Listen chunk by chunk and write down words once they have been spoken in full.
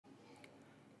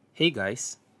Hey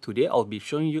guys, today I'll be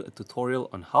showing you a tutorial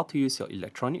on how to use your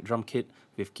electronic drum kit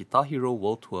with Guitar Hero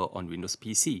World Tour on Windows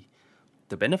PC.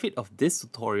 The benefit of this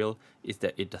tutorial is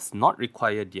that it does not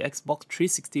require the Xbox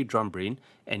 360 drum brain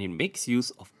and it makes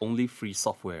use of only free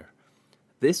software.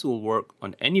 This will work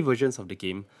on any versions of the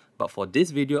game, but for this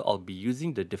video I'll be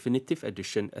using the Definitive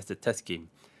Edition as the test game.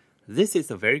 This is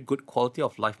a very good quality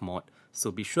of life mod, so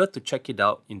be sure to check it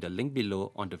out in the link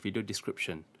below on the video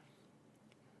description.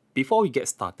 Before we get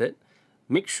started,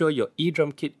 make sure your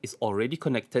eDrum kit is already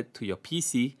connected to your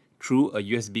PC through a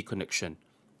USB connection.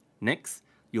 Next,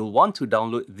 you'll want to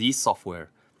download these software.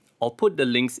 I'll put the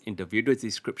links in the video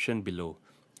description below.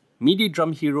 MIDI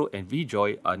Drum Hero and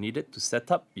VJoy are needed to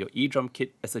set up your eDrum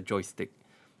kit as a joystick.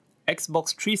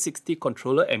 Xbox 360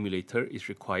 controller emulator is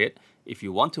required if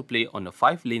you want to play on a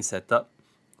 5-lane setup,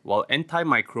 while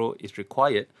anti-micro is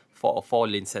required for a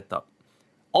 4-lane setup.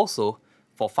 Also,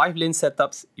 for 5-lane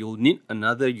setups, you'll need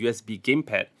another USB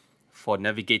gamepad for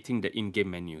navigating the in-game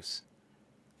menus.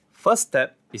 First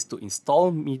step is to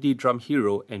install MIDI Drum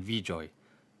Hero and VJoy.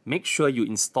 Make sure you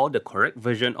install the correct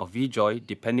version of VJoy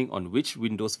depending on which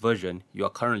Windows version you are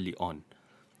currently on.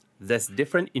 There's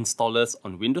different installers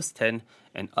on Windows 10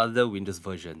 and other Windows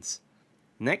versions.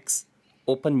 Next,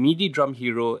 open MIDI Drum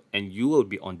Hero and you will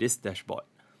be on this dashboard.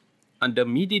 Under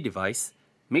MIDI device,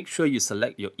 make sure you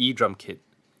select your eDrum kit.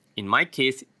 In my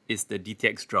case, it's the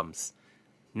DTX drums.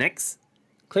 Next,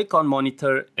 click on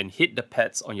Monitor and hit the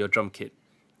pads on your drum kit.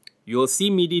 You will see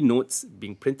MIDI notes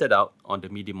being printed out on the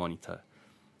MIDI monitor.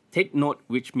 Take note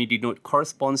which MIDI note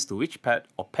corresponds to which pad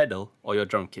or pedal or your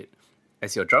drum kit,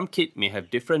 as your drum kit may have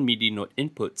different MIDI note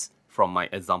inputs from my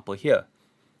example here.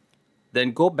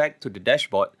 Then go back to the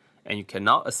dashboard and you can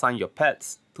now assign your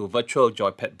pads to virtual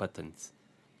joypad buttons.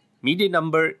 MIDI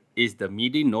number is the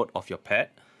MIDI note of your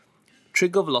pad.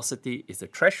 Trigger velocity is the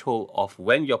threshold of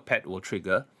when your pad will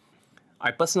trigger.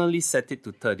 I personally set it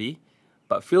to 30,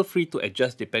 but feel free to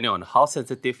adjust depending on how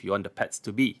sensitive you want the pads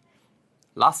to be.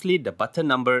 Lastly, the button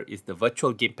number is the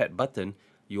virtual gamepad button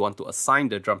you want to assign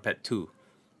the drum pad to.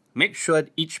 Make sure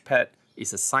each pad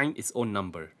is assigned its own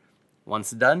number.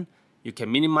 Once done, you can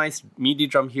minimize MIDI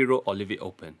Drum Hero or leave it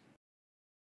open.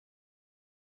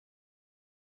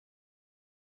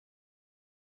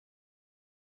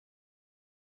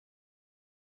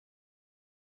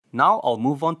 Now I'll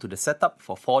move on to the setup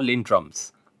for 4-lane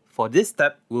drums. For this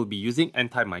step, we'll be using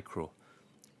anti-micro.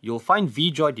 You'll find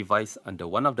VJoy device under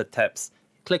one of the tabs.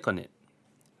 Click on it.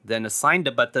 Then assign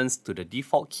the buttons to the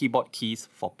default keyboard keys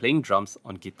for playing drums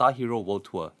on Guitar Hero World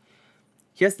Tour.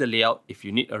 Here's the layout if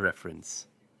you need a reference.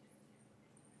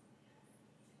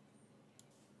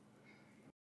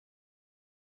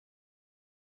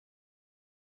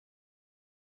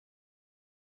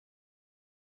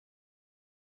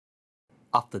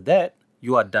 After that,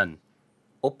 you are done.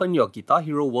 Open your Guitar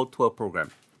Hero World Tour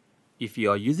program. If you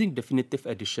are using Definitive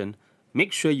Edition,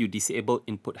 make sure you disable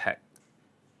Input Hack.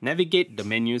 Navigate the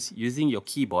menus using your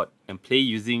keyboard and play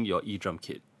using your eDrum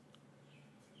kit.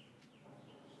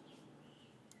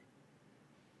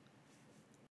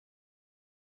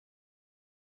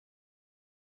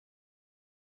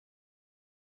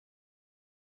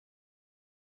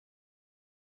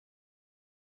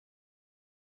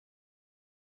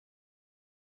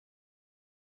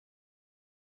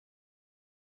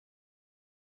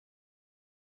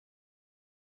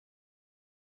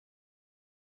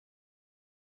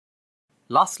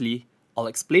 Lastly, I'll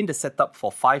explain the setup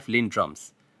for 5-lane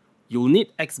drums. You'll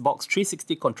need Xbox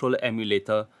 360 controller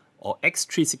emulator or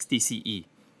X360CE.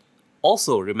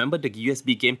 Also, remember the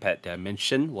USB gamepad that I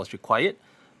mentioned was required?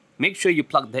 Make sure you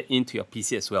plug that into your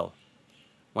PC as well.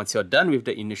 Once you're done with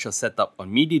the initial setup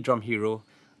on MIDI Drum Hero,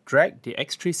 drag the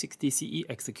X360CE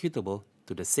executable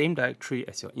to the same directory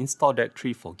as your install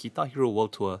directory for Guitar Hero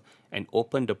World Tour and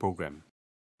open the program.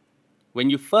 When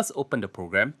you first open the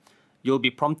program, you'll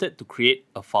be prompted to create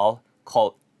a file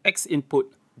called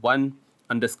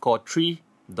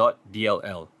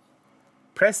xinput1_3.dll.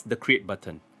 Press the Create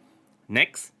button.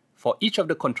 Next, for each of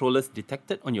the controllers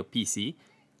detected on your PC,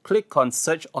 click on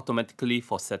Search Automatically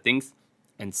for Settings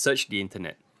and search the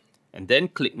internet. And then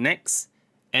click Next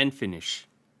and Finish.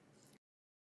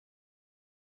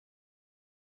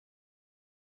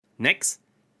 Next,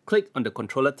 click on the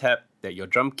controller tab that your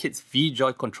drum kit's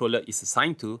VJoy controller is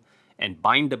assigned to and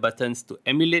bind the buttons to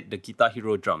emulate the Guitar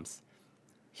Hero drums.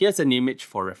 Here's an image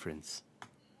for reference.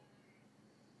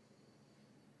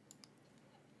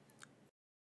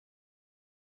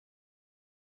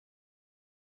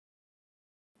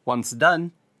 Once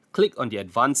done, click on the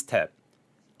Advanced tab.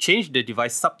 Change the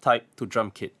device subtype to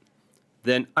drum kit.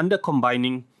 Then under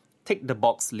Combining, tick the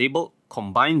box labeled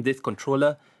Combine this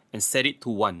controller and set it to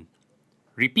 1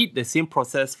 Repeat the same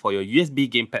process for your USB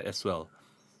gamepad as well.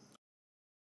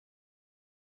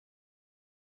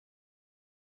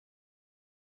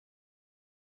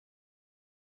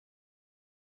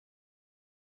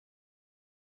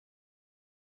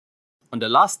 On the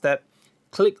last step,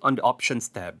 click on the Options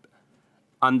tab.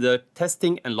 Under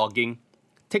Testing and Logging,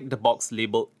 tick the box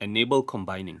labeled Enable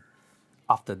Combining.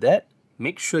 After that,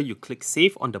 make sure you click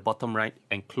Save on the bottom right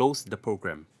and close the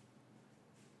program.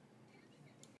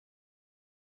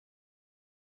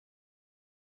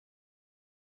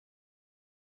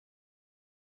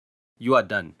 You are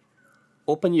done.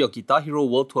 Open your Guitar Hero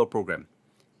World Tour program.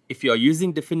 If you are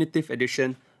using Definitive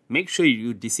Edition, make sure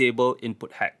you disable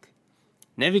Input Hack.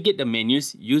 Navigate the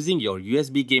menus using your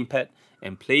USB gamepad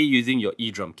and play using your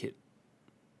eDrum kit.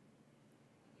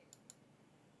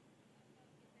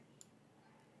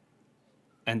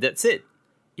 And that's it.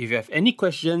 If you have any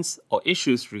questions or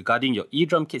issues regarding your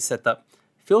eDrum kit setup,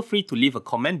 feel free to leave a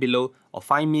comment below or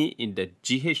find me in the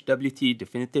GHWT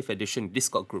Definitive Edition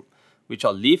Discord group, which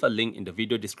I'll leave a link in the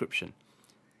video description.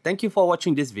 Thank you for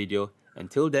watching this video.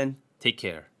 Until then, take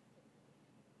care.